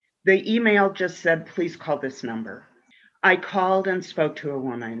The email just said, please call this number. I called and spoke to a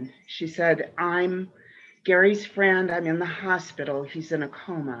woman. She said, I'm Gary's friend. I'm in the hospital. He's in a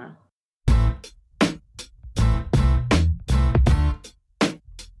coma.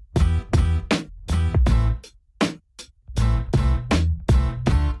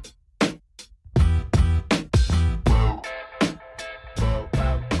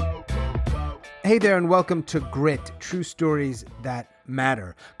 Hey there, and welcome to Grit, True Stories That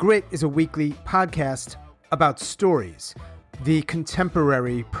Matter. Grit is a weekly podcast about stories, the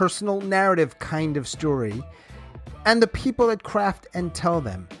contemporary, personal narrative kind of story, and the people that craft and tell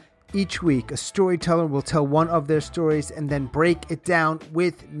them. Each week, a storyteller will tell one of their stories and then break it down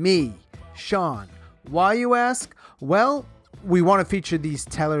with me, Sean. Why, you ask? Well, we want to feature these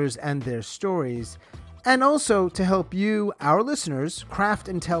tellers and their stories, and also to help you, our listeners, craft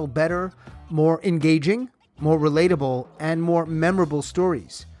and tell better, more engaging, more relatable, and more memorable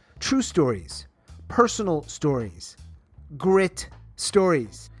stories. True stories, personal stories, grit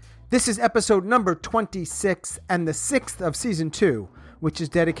stories. This is episode number 26 and the 6th of season 2, which is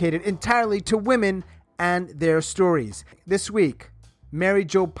dedicated entirely to women and their stories. This week, Mary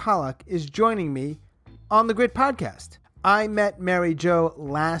Jo Pollack is joining me on the Grit podcast. I met Mary Jo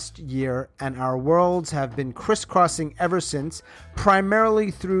last year, and our worlds have been crisscrossing ever since, primarily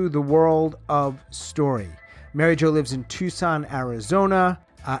through the world of story. Mary Jo lives in Tucson, Arizona,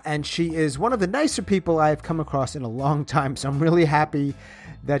 and she is one of the nicer people I've come across in a long time, so I'm really happy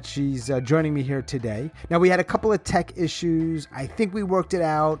that she's joining me here today. Now, we had a couple of tech issues. I think we worked it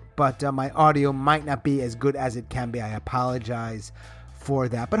out, but my audio might not be as good as it can be. I apologize for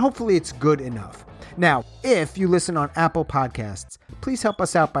that, but hopefully it's good enough. Now, if you listen on Apple Podcasts, please help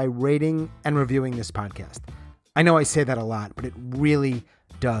us out by rating and reviewing this podcast. I know I say that a lot, but it really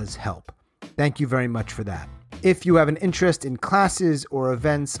does help. Thank you very much for that. If you have an interest in classes or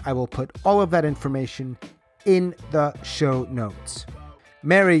events, I will put all of that information in the show notes.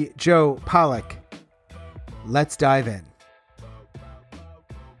 Mary Jo Pollack, let's dive in.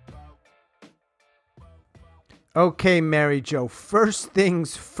 Okay, Mary Jo, first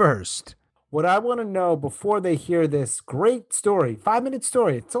things first. What I want to know before they hear this great story, 5-minute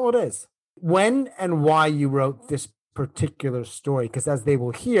story, that's all it is. When and why you wrote this particular story, because as they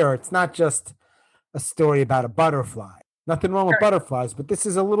will hear, it's not just a story about a butterfly. Nothing wrong with butterflies, but this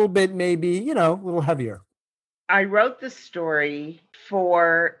is a little bit maybe, a little heavier. I wrote the story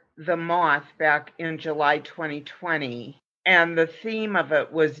for The Moth back in July 2020, and the theme of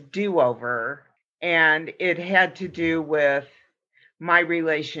it was do-over, and it had to do with my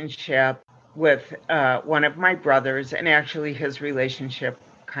relationship with one of my brothers, and actually his relationship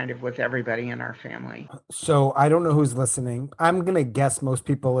kind of with everybody in our family. So I don't know who's listening. I'm going to guess most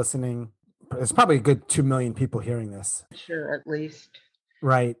people listening, there's probably a good 2 million people hearing this. Sure, at least.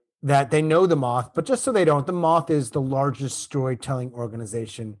 Right. That they know The Moth, but just so they don't, The Moth is the largest storytelling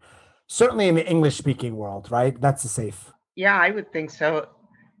organization, certainly in the English-speaking world, right? That's a safe. Yeah, I would think so.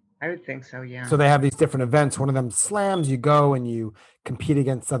 Yeah. So they have these different events. One of them slams, you go and you compete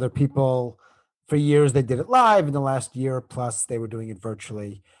against other people. For years, they did it live. In the last year plus, they were doing it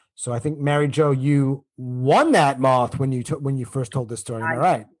virtually. So I think, Mary Jo, you won that Moth when you first told this story. Am I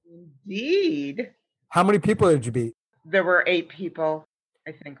right? Indeed. How many people did you beat? There were 8 people.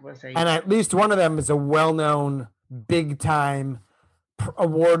 I think it was 8. And at least one of them is a well-known, big-time,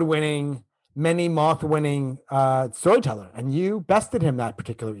 award-winning, many Moth-winning storyteller. And you bested him that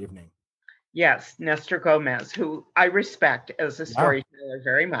particular evening. Yes, Nestor Gomez, who I respect as a storyteller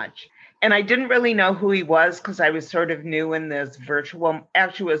very much. And I didn't really know who he was because I was sort of new in this virtual.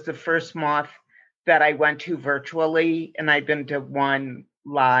 Actually, it was the first Moth that I went to virtually, and I'd been to one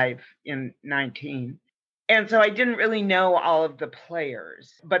live in 19. And so I didn't really know all of the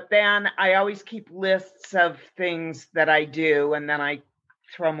players. But then I always keep lists of things that I do, and then I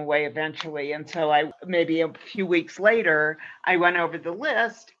throw them away eventually. And so maybe a few weeks later, I went over the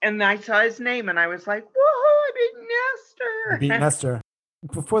list, and I saw his name, and I was like, whoa, I beat Nestor. You beat Nestor.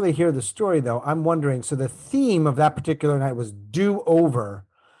 Before they hear the story, though, I'm wondering, so the theme of that particular night was do-over.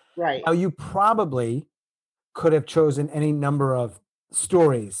 Right. Now, you probably could have chosen any number of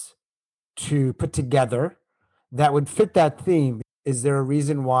stories to put together that would fit that theme. Is there a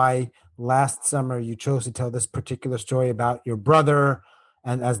reason why last summer you chose to tell this particular story about your brother?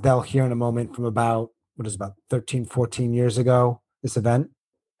 And as they'll hear in a moment, from about 13, 14 years ago, this event?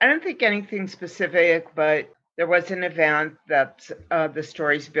 I don't think anything specific, but there was an event that the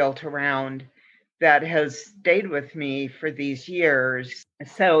story's built around that has stayed with me for these years.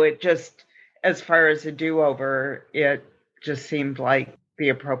 So it just, as far as a do-over, it just seemed like the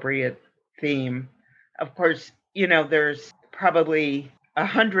appropriate theme. Of course, there's probably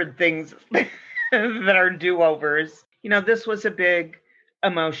 100 things that are do-overs. This was a big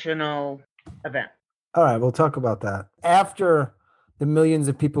emotional event. All right, we'll talk about that after the millions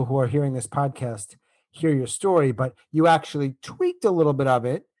of people who are hearing this podcast hear your story, but you actually tweaked a little bit of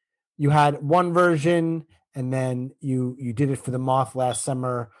it. You had one version, and then you did it for the Moth last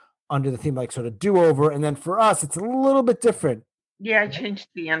summer under the theme like sort of do-over, and then for us, it's a little bit different. Yeah, I changed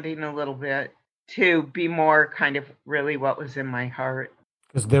the ending a little bit to be more kind of really what was in my heart.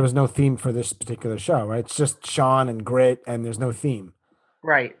 Because there was no theme for this particular show, right? It's just Sean and Grit, and there's no theme.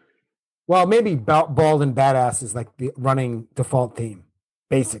 Right. Well, maybe Bald and Badass is like the running default theme,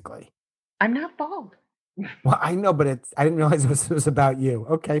 basically. I'm not bald. Well, I know, but I didn't realize it was about you.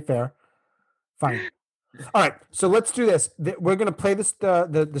 Okay, fair. Fine. All right, so let's do this. We're going to play this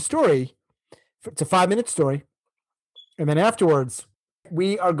the story. It's a 5-minute story. And then afterwards,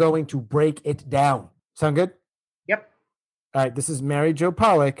 we are going to break it down. Sound good? Yep. All right, this is Mary Jo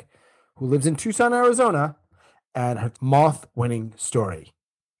Pollock, who lives in Tucson, Arizona, and her moth-winning story.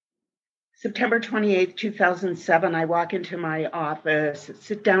 September 28th, 2007, I walk into my office,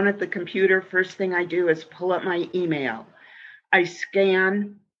 sit down at the computer. First thing I do is pull up my email. I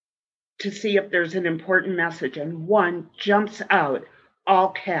scan to see if there's an important message, and one jumps out, all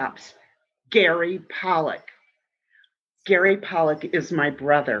caps, Gary Pollock. Gary Pollock is my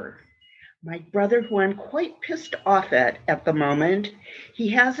brother. My brother, who I'm quite pissed off at the moment. He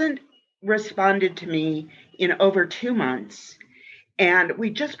hasn't responded to me in over 2 months. And we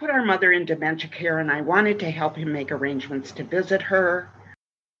just put our mother in dementia care, and I wanted to help him make arrangements to visit her.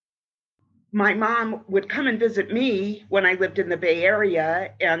 My mom would come and visit me when I lived in the Bay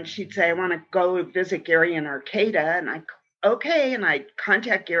Area, and she'd say, I want to go visit Gary in Arcata. And okay. And I'd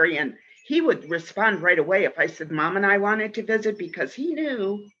contact Gary, and he would respond right away if I said Mom and I wanted to visit, because he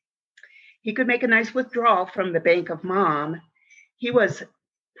knew he could make a nice withdrawal from the bank of Mom. He was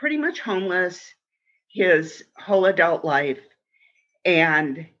pretty much homeless his whole adult life,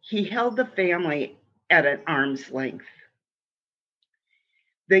 and he held the family at an arm's length.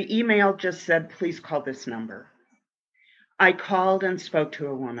 The email just said, please call this number. I called and spoke to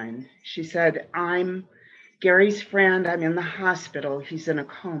a woman. She said, I'm Gary's friend. I'm in the hospital. He's in a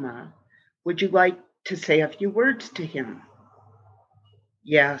coma. Would you like to say a few words to him?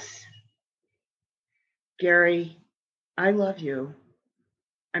 Yes. Gary, I love you.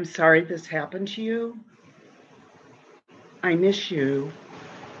 I'm sorry this happened to you. I miss you.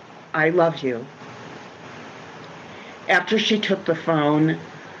 I love you. After she took the phone,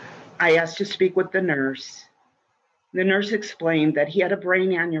 I asked to speak with the nurse. The nurse explained that he had a brain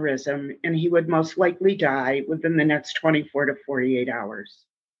aneurysm and he would most likely die within the next 24 to 48 hours.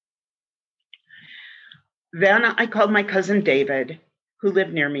 Then I called my cousin David, who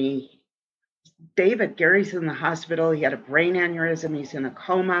lived near me. David, Gary's in the hospital. He had a brain aneurysm. He's in a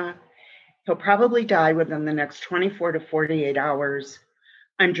coma. He'll probably die within the next 24 to 48 hours.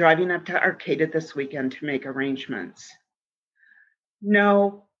 I'm driving up to Arcata this weekend to make arrangements.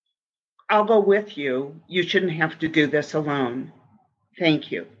 No, I'll go with you. You shouldn't have to do this alone.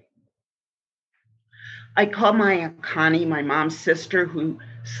 Thank you. I called my Aunt Connie, my mom's sister, who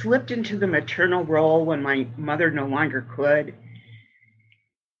slipped into the maternal role when my mother no longer could.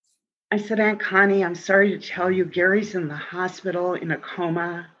 I said, Aunt Connie, I'm sorry to tell you, Gary's in the hospital in a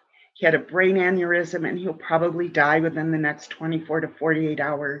coma. He had a brain aneurysm and he'll probably die within the next 24 to 48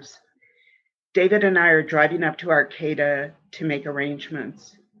 hours. David and I are driving up to Arcata to make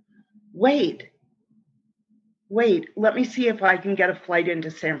arrangements. Wait, let me see if I can get a flight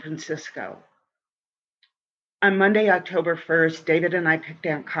into San Francisco. On Monday, October 1st, David and I picked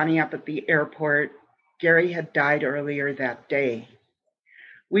Aunt Connie up at the airport. Gary had died earlier that day.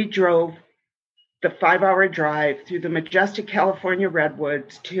 We drove the 5-hour drive through the majestic California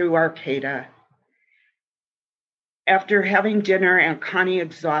redwoods to Arcata. After having dinner, Aunt Connie,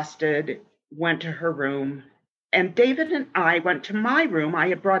 exhausted, went to her room. And David and I went to my room. I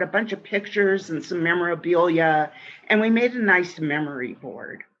had brought a bunch of pictures and some memorabilia, and we made a nice memory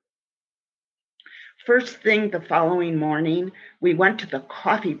board. First thing the following morning, we went to the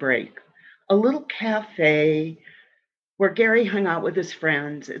coffee break, a little cafe where Gary hung out with his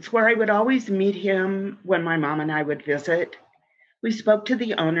friends. It's where I would always meet him when my mom and I would visit. We spoke to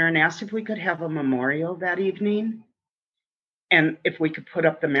the owner and asked if we could have a memorial that evening and if we could put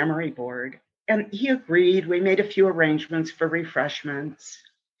up the memory board. And he agreed. We made a few arrangements for refreshments.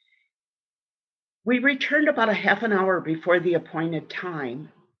 We returned about a half an hour before the appointed time.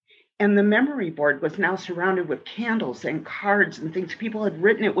 And the memory board was now surrounded with candles and cards and things people had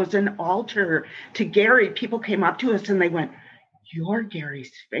written. It was an altar to Gary. People came up to us and they went, "You're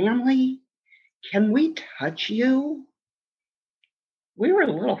Gary's family? Can we touch you?" We were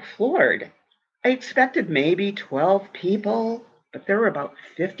a little floored. I expected maybe 12 people, but there were about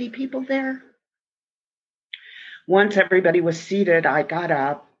 50 people there. Once everybody was seated, I got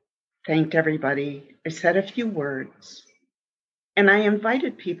up, thanked everybody. I said a few words, and I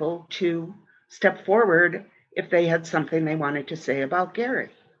invited people to step forward if they had something they wanted to say about Gary.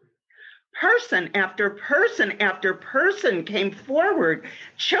 Person after person after person came forward.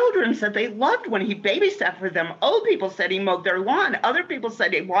 Children said they loved when he babysat for them. Old people said he mowed their lawn. Other people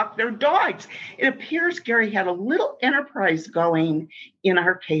said he walked their dogs. It appears Gary had a little enterprise going in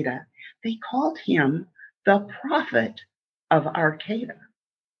Arcata. They called him the prophet of Arcata.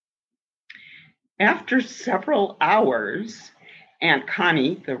 After several hours, Aunt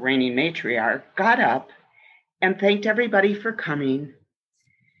Connie, the reigning matriarch, got up and thanked everybody for coming,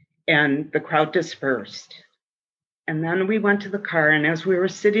 and the crowd dispersed. And then we went to the car, and as we were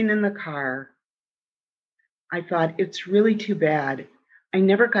sitting in the car, I thought, it's really too bad. I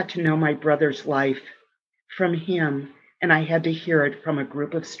never got to know my brother's life from him, and I had to hear it from a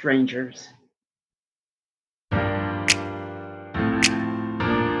group of strangers.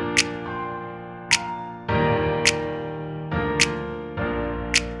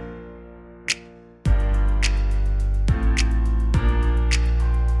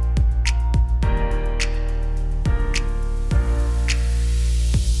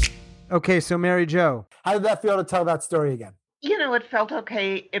 Okay, so Mary Jo, how did that feel to tell that story again? You know, it felt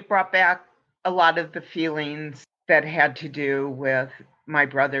okay. It brought back a lot of the feelings that had to do with my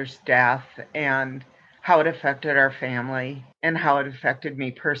brother's death and how it affected our family and how it affected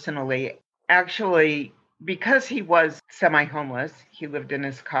me personally. Actually, because he was semi-homeless, he lived in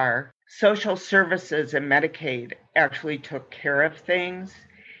his car, social services and Medicaid actually took care of things.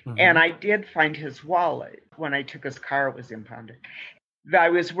 Mm-hmm. And I did find his wallet. When I took his car, it was impounded. I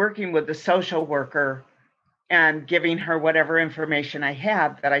was working with the social worker and giving her whatever information I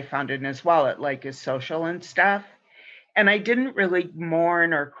had that I found in his wallet, like his social and stuff. And I didn't really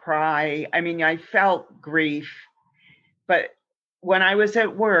mourn or cry. I mean, I felt grief. But when I was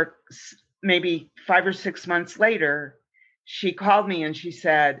at work, maybe 5 or 6 months later, she called me and she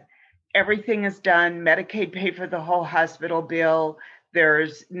said, everything is done. Medicaid paid for the whole hospital bill.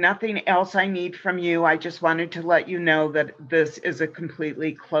 There's nothing else I need from you. I just wanted to let you know that this is a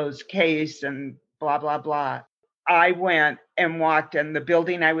completely closed case and blah, blah, blah. I went and walked in the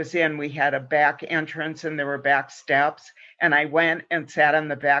building I was in. We had a back entrance and there were back steps. And I went and sat on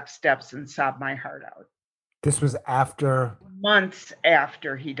the back steps and sobbed my heart out. This was after? Months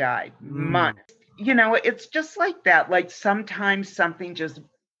after he died. Months. You know, it's just like that. Like sometimes something just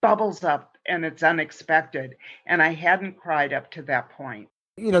bubbles up and it's unexpected. And I hadn't cried up to that point.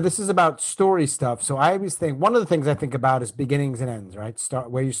 You know, this is about story stuff. So I always think one of the things I think about is beginnings and ends, right? Start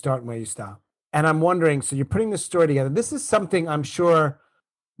where you start and where you stop. And I'm wondering, so you're putting this story together. This is something I'm sure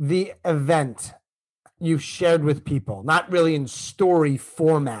the event you've shared with people, not really in story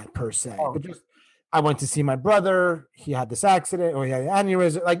format per se, but just I went to see my brother. He had this accident or he had an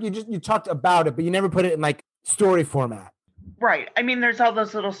aneurysm. Like you talked about it, but you never put it in like story format. Right. I mean, there's all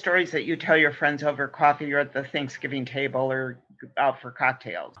those little stories that you tell your friends over coffee or at the Thanksgiving table or out for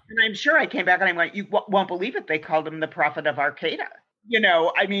cocktails. And I'm sure I came back and I went, you won't believe it. They called him the prophet of Arcata. You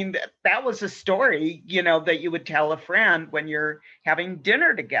know, I mean, that was a story, you know, that you would tell a friend when you're having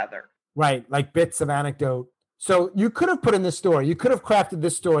dinner together. Right. Like bits of anecdote. So you could have put in this story. You could have crafted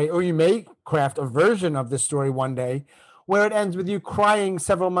this story, or you may craft a version of this story one day where it ends with you crying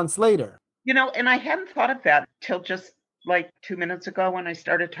several months later. You know, and I hadn't thought of that till just like 2 minutes ago when I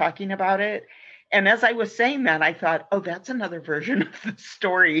started talking about it. And as I was saying that, I thought, oh, that's another version of the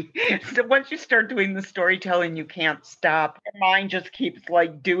story. So once you start doing the storytelling, you can't stop. Your mind just keeps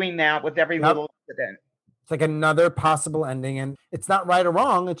like doing that with every little incident. It's like another possible ending. And it's not right or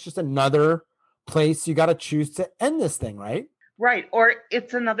wrong. It's just another place you got to choose to end this thing, right? Right. Or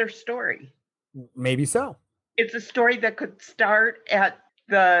it's another story. Maybe so. It's a story that could start at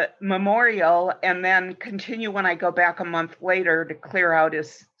the memorial and then continue when I go back a month later to clear out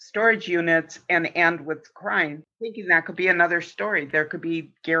his storage units and end with crying. Thinking that could be another story. There could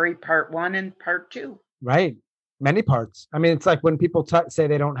be Gary part 1 and part 2. Right. Many parts. I mean, it's like when people say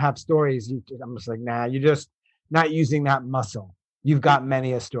they don't have stories, I'm just like, nah, you're just not using that muscle. You've got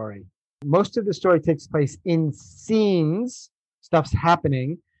many a story. Most of the story takes place in scenes. Stuff's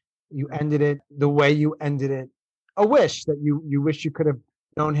happening. You ended it the way you ended it. A wish that you wish you could have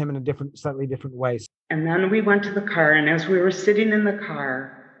known him in a slightly different way. And then we went to the car, and as we were sitting in the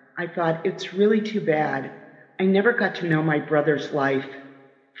car, I thought, it's really too bad. I never got to know my brother's life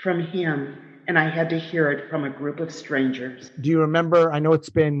from him, and I had to hear it from a group of strangers. Do you remember, I know it's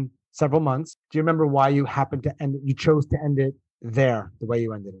been several months, do you remember why you happened to end it? You chose to end it there the way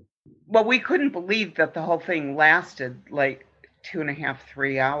you ended it? Well, we couldn't believe that the whole thing lasted like 2.5,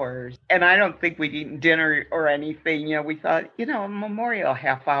 3 hours. And I don't think we'd eaten dinner or anything. We thought, a memorial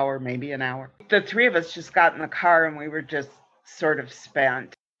half hour, maybe an hour. The three of us just got in the car and we were just sort of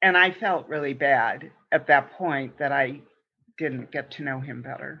spent. And I felt really bad at that point that I didn't get to know him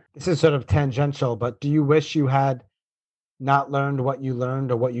better. This is sort of tangential, but do you wish you had not learned what you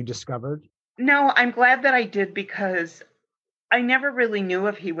learned or what you discovered? No, I'm glad that I did, because I never really knew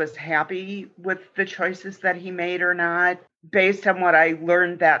if he was happy with the choices that he made or not, based on what I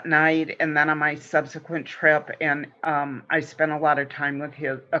learned that night and then on my subsequent trip. And I spent a lot of time with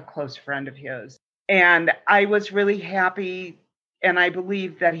a close friend of his. And I was really happy. And I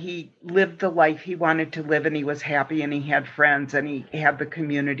believe that he lived the life he wanted to live, and he was happy, and he had friends, and he had the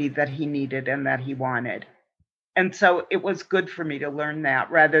community that he needed and that he wanted. And so it was good for me to learn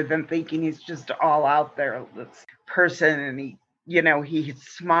that, rather than thinking he's just all out there, this person, and he's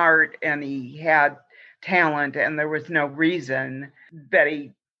smart and he had talent, and there was no reason that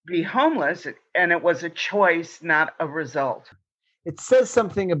he be homeless, and it was a choice, not a result. It says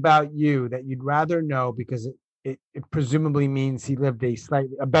something about you that you'd rather know, because it presumably means he lived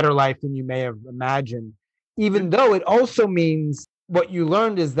a better life than you may have imagined, even though it also means what you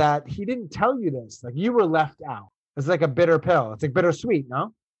learned is that he didn't tell you this. Like, you were left out. It's like a bitter pill. It's like bittersweet,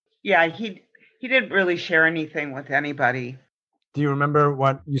 no? Yeah, he didn't really share anything with anybody. Do you remember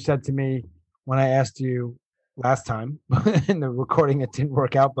what you said to me when I asked you last time in the recording that didn't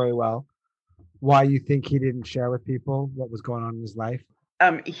work out very well, why you think he didn't share with people what was going on in his life?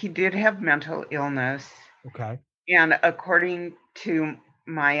 He did have mental illness. Okay. And according to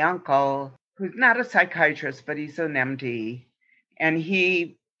my uncle, who's not a psychiatrist, but he's an MD, and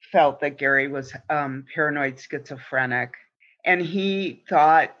he felt that Gary was paranoid schizophrenic. And he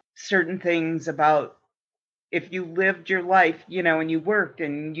thought certain things about, if you lived your life, and you worked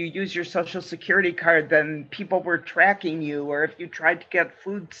and you used your social security card, then people were tracking you, or if you tried to get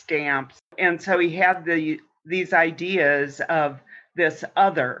food stamps. And so he had these ideas of this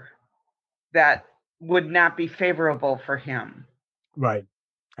other that would not be favorable for him. Right.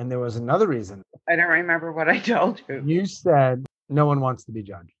 And there was another reason. I don't remember what I told you. You said no one wants to be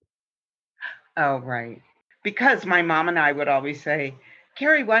judged. Oh, right. Because my mom and I would always say,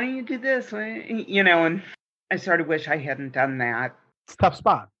 Gary, why don't you do this? And I sort of wish I hadn't done that. It's a tough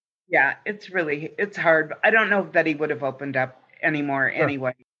spot. Yeah, it's hard. I don't know that he would have opened up anymore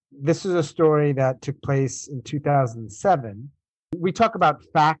anyway. This is a story that took place in 2007. We talk about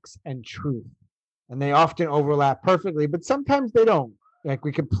facts and truth, and they often overlap perfectly, but sometimes they don't. Like,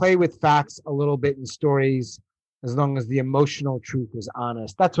 we could play with facts a little bit in stories as long as the emotional truth is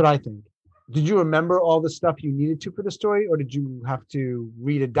honest. That's what I think. Did you remember all the stuff you needed to for the story, or did you have to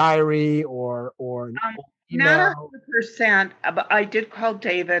read a diary or not 100%, but I did call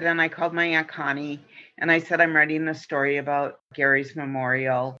David, and I called my Aunt Connie, and I said, I'm writing a story about Gary's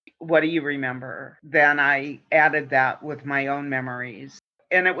memorial. What do you remember? Then I added that with my own memories.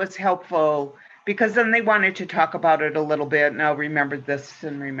 And it was helpful, because then they wanted to talk about it a little bit. And I'll remember this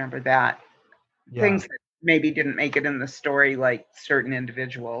and remember that. Yeah. Things that maybe didn't make it in the story, like certain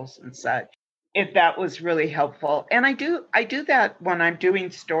individuals and such. If that was really helpful. And I do that when I'm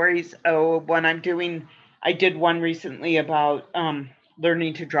doing stories. I did one recently about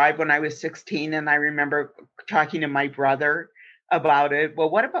learning to drive when I was 16. And I remember talking to my brother about it. Well,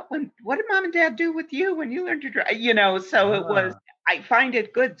 what did mom and dad do with you when you learned to drive? So it was, I find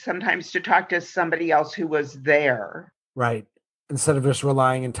it good sometimes to talk to somebody else who was there. Right. Instead of just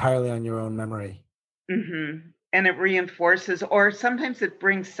relying entirely on your own memory. Mm-hmm. And it reinforces, or sometimes it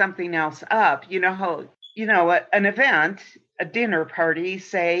brings something else up. How, an event, a dinner party,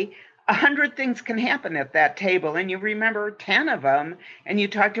 say, 100 things can happen at that table, and you remember 10 of them, and you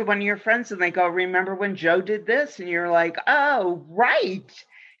talk to one of your friends and they go, remember when Joe did this? And you're like, oh, right.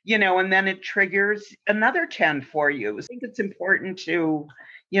 And then it triggers another 10 for you. I think it's important to,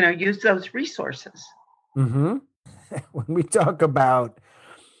 use those resources. Mm-hmm. When we talk about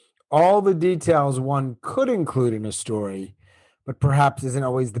all the details one could include in a story, but perhaps isn't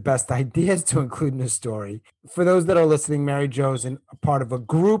always the best ideas to include in a story. For those that are listening, Mary Jo's a part of a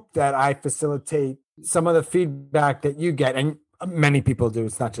group that I facilitate. Some of the feedback that you get, and many people do,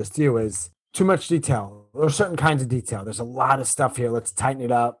 it's not just you, is too much detail or certain kinds of detail. There's a lot of stuff here. Let's tighten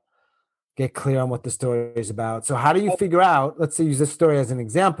it up, get clear on what the story is about. So how do you figure out, let's say use this story as an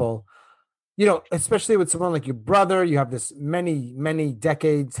example, especially with someone like your brother, you have this many, many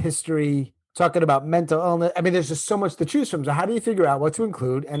decades history talking about mental illness. I mean, there's just so much to choose from. So how do you figure out what to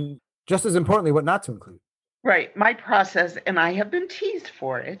include and, just as importantly, what not to include? Right. My process, and I have been teased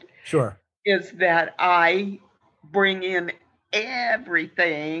for it. Sure. Is that I bring in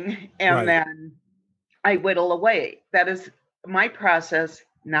everything, and Right. then I whittle away. That is my process,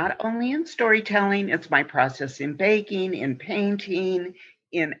 not only in storytelling, it's my process in baking, in painting,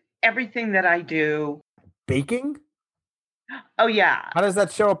 in everything that I do. Baking? Oh, yeah. How does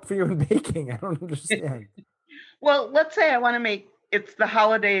that show up for you in baking? I don't understand. Well, let's say I want to make it's the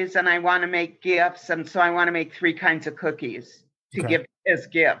holidays and I want to make gifts. And so I want to make three kinds of cookies to Okay. give as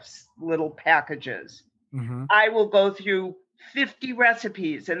gifts, little packages. Mm-hmm. I will go through 50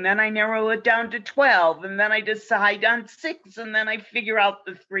 recipes and then I narrow it down to 12 and then I decide on six and then I figure out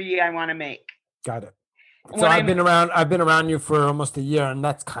the three I want to make. Got it. So When I'm I've been around you for almost a year, and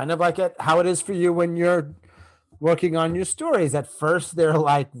that's kind of like how it is for you when you're working on your stories. At first, they're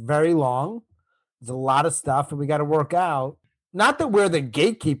like very long. There's a lot of stuff, and we got to work out. Not that we're the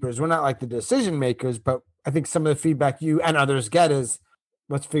gatekeepers, we're not like the decision makers, but I think some of the feedback you and others get is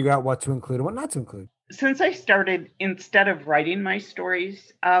let's figure out what to include and what not to include. Since I started, instead of writing my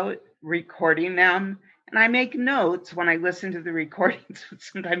stories out, recording them, and I make notes when I listen to the recordings.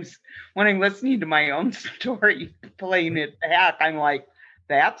 Sometimes when I'm listening to my own story, playing it back, I'm like,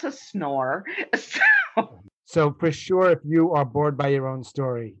 that's a snore. So for sure, if you are bored by your own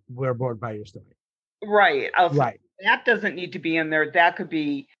story, we're bored by your story. Right. Right. That doesn't need to be in there. That could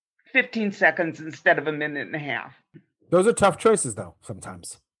be 15 seconds instead of a minute and a half. Those are tough choices, though,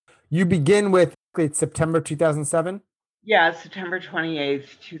 sometimes. You begin with it's September 2007. Yeah, September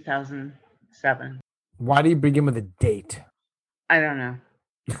 28th, 2007. Why do you begin with a date? I don't know.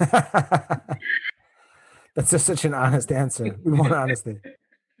 That's just such an honest answer. We want honesty.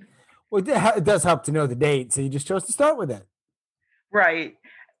 Well, it does help to know the date, so you just chose to start with it. Right.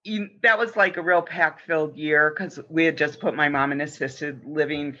 That was like a real pack-filled year because we had just put my mom in assisted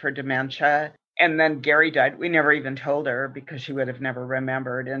living for dementia. And then Gary died. We never even told her because she would have never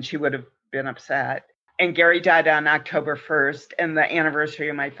remembered and she would have been upset. And Gary died on October 1st. And the anniversary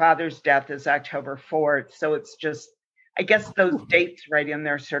of my father's death is October 4th. So it's just, I guess those dates right in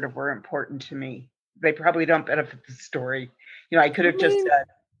there sort of were important to me. They probably don't benefit the story. I could have just said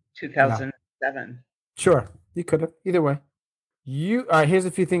 2007. Sure, you could have. Either way. All right, here's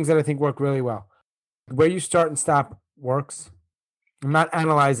a few things that I think work really well. Where you start and stop works. I'm not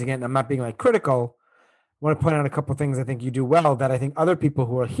analyzing it and I'm not being like critical. I want to point out a couple of things I think you do well that I think other people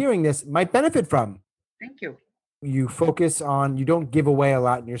who are hearing this might benefit from. Thank you. You focus on, you don't give away a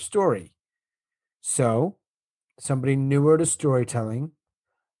lot in your story. So somebody newer to storytelling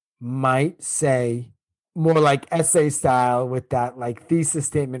might say more like essay style with that like thesis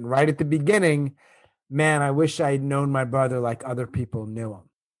statement right at the beginning. Man, I wish I had known my brother like other people knew him.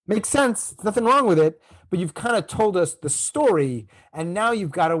 Makes sense. There's nothing wrong with it, but you've kind of told us the story, and now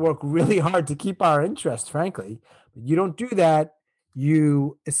you've got to work really hard to keep our interest, frankly. But you don't do that.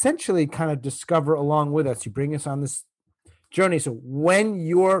 You essentially kind of discover along with us. You bring us on this journey. So when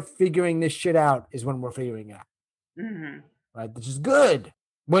you're figuring this shit out is when we're figuring it out. Mm-hmm. Right? Which is good.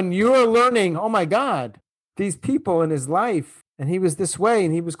 When you're learning, oh my God, these people in his life, and he was this way,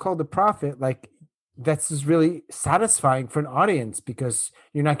 and he was called a prophet, like, that's just really satisfying for an audience because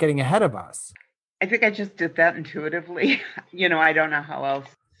you're not getting ahead of us. I think I just did that intuitively. I don't know how else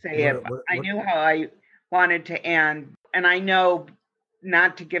to say it. I knew how I wanted to end, and I know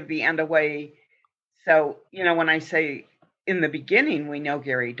not to give the end away. So, when I say in the beginning, we know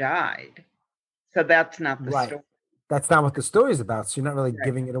Gary died. So that's not the story. That's not what the story is about. So you're not really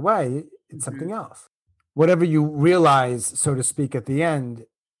giving it away. It's something else. Whatever you realize, so to speak, at the end,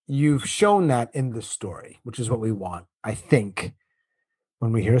 you've shown that in the story, which is what we want, I think,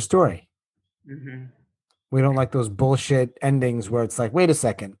 when we hear a story. Mm-hmm. We don't like those bullshit endings where it's like, wait a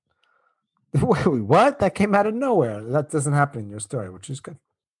second. What? That came out of nowhere. That doesn't happen in your story, which is good.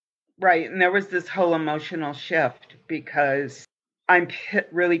 Right. And there was this whole emotional shift because I'm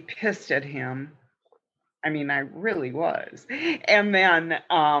really pissed at him. I mean, I really was. And then,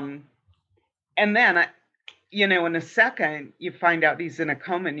 in a second, you find out he's in a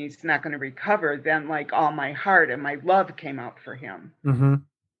coma and he's not going to recover. Then, like, all my heart and my love came out for him. Mm-hmm.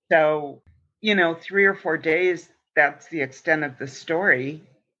 So, 3 or 4 days, that's the extent of the story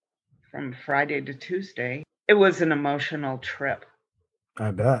from Friday to Tuesday. It was an emotional trip.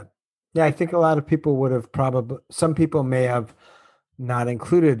 I bet. Yeah, I think a lot of people would have some people may have not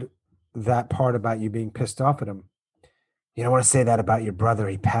included that part about you being pissed off at him. You don't want to say that about your brother.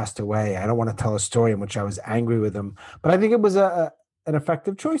 He passed away. I don't want to tell a story in which I was angry with him. But I think it was an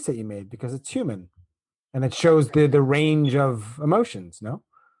effective choice that you made because it's human. And it shows the range of emotions, no?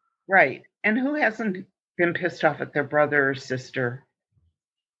 Right. And who hasn't been pissed off at their brother or sister?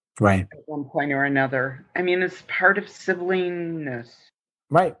 Right. At one point or another. I mean, it's part of siblingness.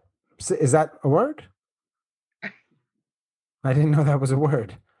 Right. So is that a word? I didn't know that was a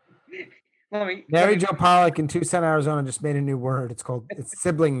word. Let Mary me, Jo Pollock in Tucson, Arizona just made a new word. It's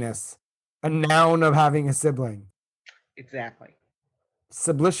siblingness, a noun of having a sibling. exactly.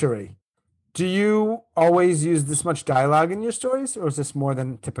 Subliterary. Do you always use this much dialogue in your stories, or is this more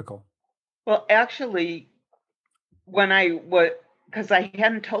than typical? Well, actually, when I was, because I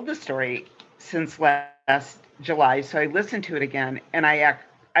hadn't told the story since last July, so I listened to it again and I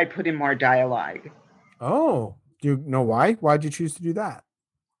put in more dialogue Oh, do you know why? Why'd you choose to do that?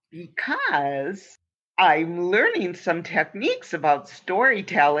 because I'm learning some techniques about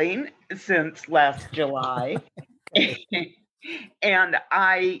storytelling since last July. Okay. And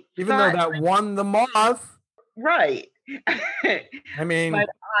I Even though thought, that won the moth, right. I mean, But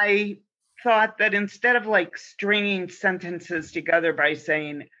I thought that instead of like stringing sentences together by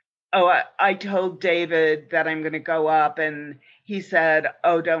saying, "Oh, I told David that I'm going to go up," and he said,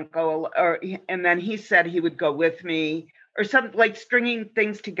 "Oh, don't go," and then he said he would go with me, or something like stringing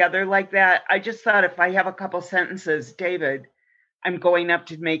things together like that. I just thought if I have a couple sentences, David, I'm going up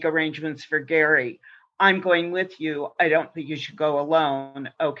to make arrangements for Gary. I'm going with you. I don't think you should go alone.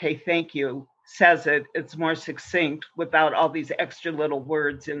 Okay, thank you. Says it. It's more succinct without all these extra little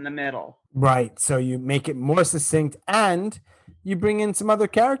words in the middle. right. So you make it more succinct and you bring in some other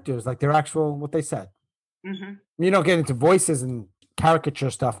characters, like their actual, what they said. Mm-hmm. You don't get into voices and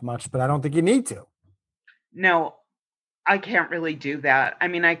caricature stuff much, but I don't think you need to. No, I can't really do that. I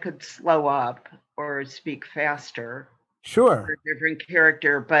mean, I could slow up or speak faster for Sure. a different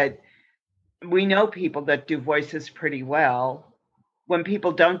character, but we know people that do voices pretty well. When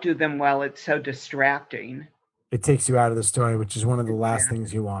people don't do them well, it's so distracting. It takes you out of the story, which is one of the last Yeah.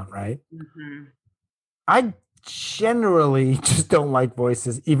 things you want, right? Mm-hmm. I generally just don't like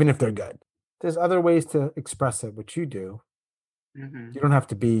voices, even if they're good. There's other ways to express it, which you do. Mm-hmm. You don't have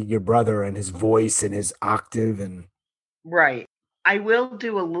to be your brother and his voice and his octave and Right. I will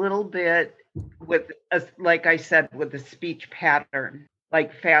do a little bit with, like I said, with the speech pattern,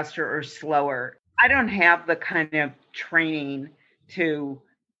 like faster or slower. I don't have the kind of training to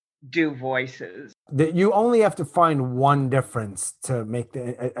do voices. that you only have to find one difference to make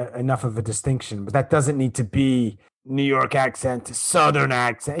enough of a distinction, but that doesn't need to be New York accent to Southern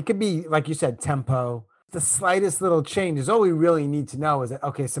accent. It could be, like you said, tempo. The slightest little change is all we really need to know is that,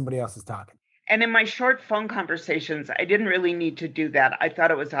 okay, somebody else is talking. And in my short phone conversations, I didn't really need to do that. I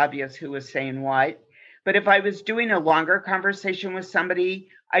thought it was obvious who was saying what. But if I was doing a longer conversation with somebody,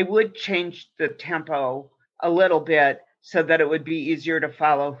 I would change the tempo a little bit so that it would be easier to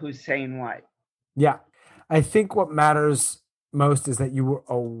follow who's saying what. Yeah. I think what matters most is that you were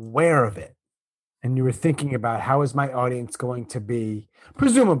aware of it and you were thinking about how is my audience going to be,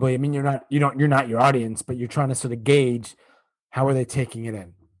 presumably. I mean, you're not your audience, but you're trying to sort of gauge how are they taking it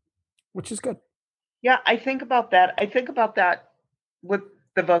in, which is good. Yeah, I think about that. I think about that with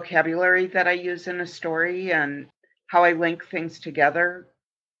the vocabulary that I use in a story and how I link things together.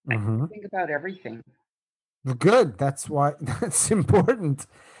 I Mm-hmm. think about everything. Good. That's why that's important.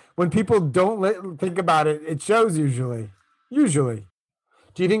 When people don't think about it, it shows usually. Usually.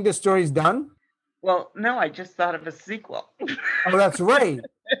 Do you think the story's done? Well, no, I just thought of a sequel. Oh, that's right.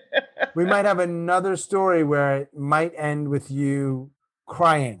 We might have another story where it might end with you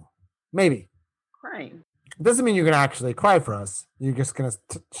crying. Maybe. Crying. It doesn't mean you're going to actually cry for us. You're just going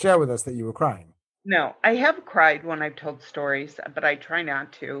to share with us that you were crying. No, I have cried when I've told stories, but I try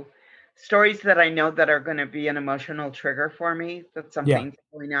not to. Stories that I know that are going to be an emotional trigger for me, that Yeah. something's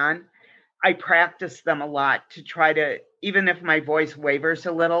going on. I practice them a lot to try to, even if my voice wavers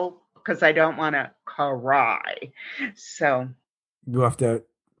a little, because I don't want to cry. So, You have to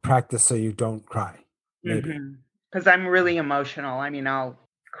practice so you don't cry. Maybe. because I'm really emotional. I mean, I'll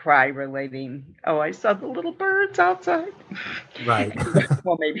cry relating, oh, I saw the little birds outside. Right.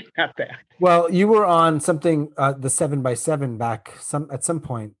 Well, maybe not that. Well, you were on something, the 7x7 back at some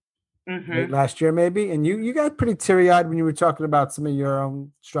point late last year, maybe, and you got pretty teary eyed when you were talking about some of your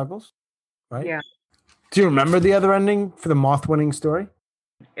own struggles, right? Yeah. Do you remember the other ending for the moth winning story?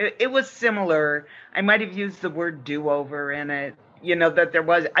 It was similar. I might have used the word do-over in it. You know,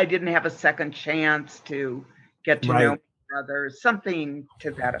 that I didn't have a second chance to get to know Right. my brother, something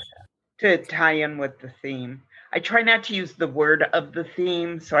to that effect, to tie in with the theme. I try not to use the word of the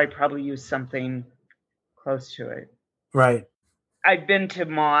theme, so I probably use something close to it. Right. I've been to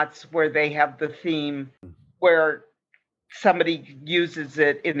moths where they have the theme where somebody uses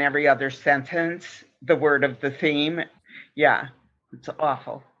it in every other sentence, the word of the theme. Yeah, it's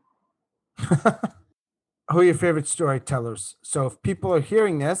awful. Who are your favorite storytellers? So if people are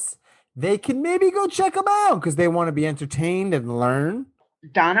hearing this, they can maybe go check them out because they want to be entertained and learn.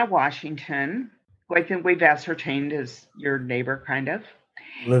 Donna Washington, who I think we've ascertained is your neighbor, kind of.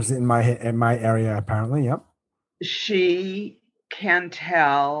 Lives in my area, apparently. Yep. She can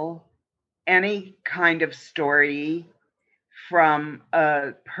tell any kind of story, from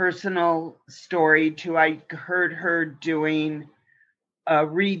a personal story to, I heard her doing a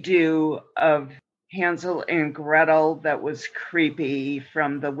redo of Hansel and Gretel that was creepy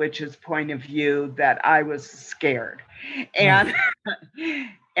from the witch's point of view, that I was scared. And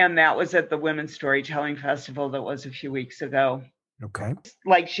and that was at the Women's Storytelling Festival that was a few weeks ago. Okay.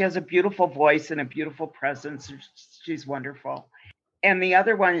 Like, she has a beautiful voice and a beautiful presence. She's wonderful. And the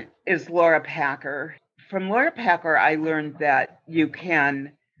other one is Laura Packer. From Laura Packer, I learned that you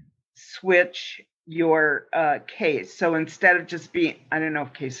can switch your case. So instead of just being, I don't know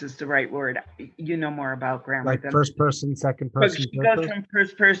if case is the right word. You know more about grammar Like than first person, second person. She goes from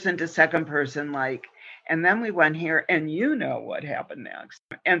first person to second person, like, and then we went here, and you know what happened next.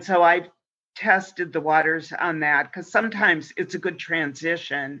 And so I tested the waters on that, because sometimes it's a good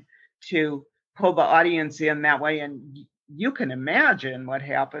transition to pull the audience in that way. And you can imagine what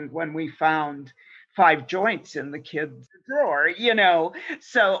happened when we found 5 joints in the kid's drawer,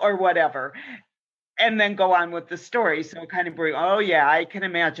 so, or whatever. And then go on with the story. So kind of bring, oh yeah, I can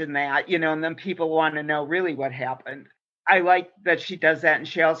imagine that, and then people want to know really what happened. I like that she does that. And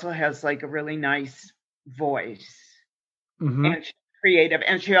she also has like a really nice voice. Mm-hmm. And she's creative.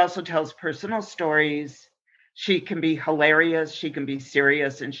 And she also tells personal stories. She can be hilarious. She can be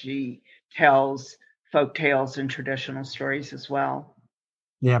serious. And she tells folk tales and traditional stories as well.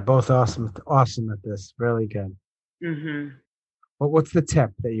 Yeah, both awesome at this. Really good. Mm-hmm. Well, what's the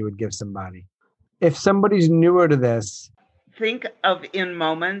tip that you would give somebody? If somebody's newer to this, think of in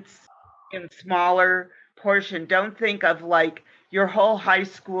moments, in smaller portion. Don't think of like your whole high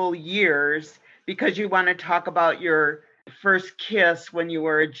school years, because you want to talk about your first kiss when you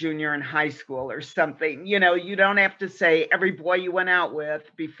were a junior in high school or something. You don't have to say every boy you went out with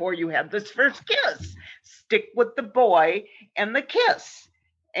before you had this first kiss. Stick with the boy and the kiss.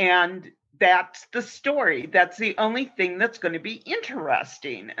 And that's the story. That's the only thing that's going to be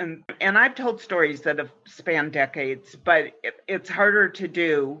interesting. And I've told stories that have spanned decades, but it's harder to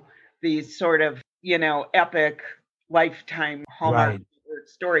do these sort of, epic lifetime Hallmark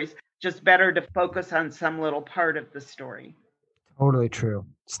stories. Just better to focus on some little part of the story. Totally true.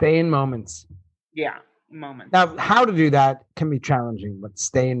 Stay in moments. Yeah, moments. Now, how to do that can be challenging, but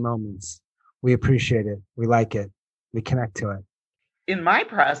stay in moments. We appreciate it. We like it. We connect to it. In my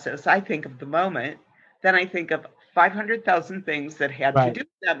process, I think of the moment, then I think of 500,000 things that had to do with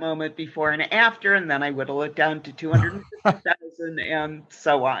that moment before and after, and then I whittle it down to 250,000 and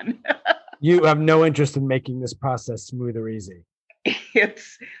so on. You have no interest in making this process smooth or easy.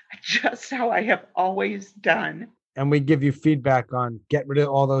 It's just how I have always done. And we give you feedback on get rid of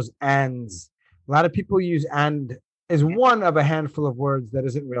all those ands. A lot of people use and as one of a handful of words that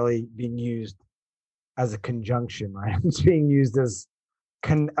isn't really being used as a conjunction, right? It's being used as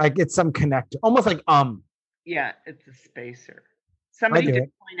like it's some connector, almost like Yeah, it's a spacer. Somebody did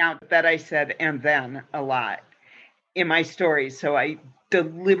point out that I said and then a lot in my stories, so I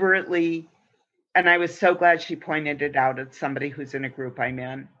deliberately, and I was so glad she pointed it out at somebody who's in a group I'm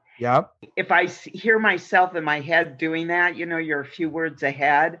in. Yep. If I hear myself in my head doing that, you're a few words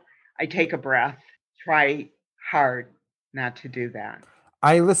ahead, I take a breath, try hard not to do that.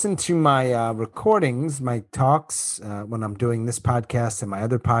 I listen to my recordings, my talks, when I'm doing this podcast and my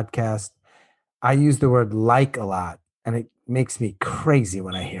other podcast. I use the word like a lot, and it makes me crazy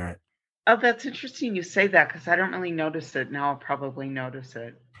when I hear it. Oh, that's interesting you say that, because I don't really notice it. Now I'll probably notice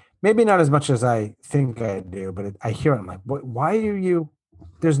it. Maybe not as much as I think I do, but I hear it. I'm like, why are you?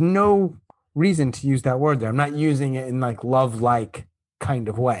 There's no reason to use that word there. I'm not using it in like love-like kind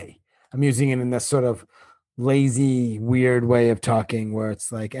of way. I'm using it in this sort of lazy, weird way of talking where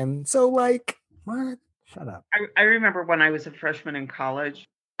it's like, and so like, what? Shut up. I remember when I was a freshman in college,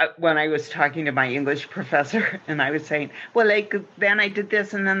 when I was talking to my English professor, and I was saying, well, like, then I did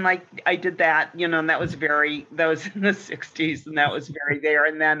this, and then like I did that, and that was in the 60s, and that was very there.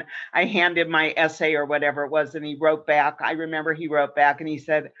 And then I handed my essay or whatever it was, and he wrote back. I remember he wrote back and he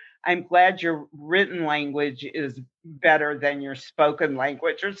said, I'm glad your written language is better than your spoken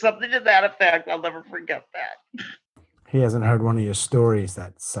language, or something to that effect. I'll never forget that. He hasn't heard one of your stories,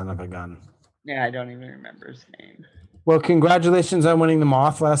 that son of a gun. Yeah, I don't even remember his name. Well, congratulations on winning the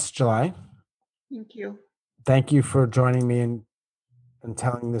Moth last July. Thank you. Thank you for joining me and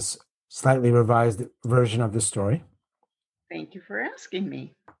telling this slightly revised version of the story. Thank you for asking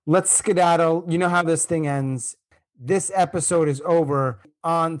me. Let's skedaddle. You know how this thing ends. This episode is over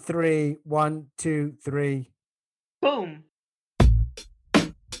on 3. 1, 2, 3. Boom.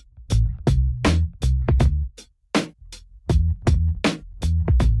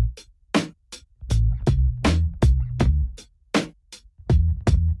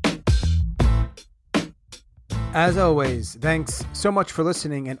 As always, thanks so much for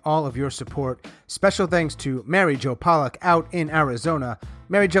listening and all of your support. Special thanks to Mary Jo Pollock out in Arizona.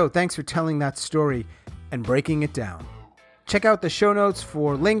 Mary Jo, thanks for telling that story and breaking it down. Check out the show notes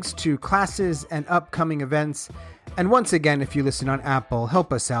for links to classes and upcoming events. And once again, if you listen on Apple,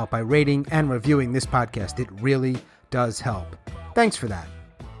 help us out by rating and reviewing this podcast. It really does help. Thanks for that.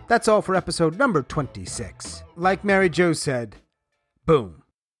 That's all for episode number 26. Like Mary Jo said, boom.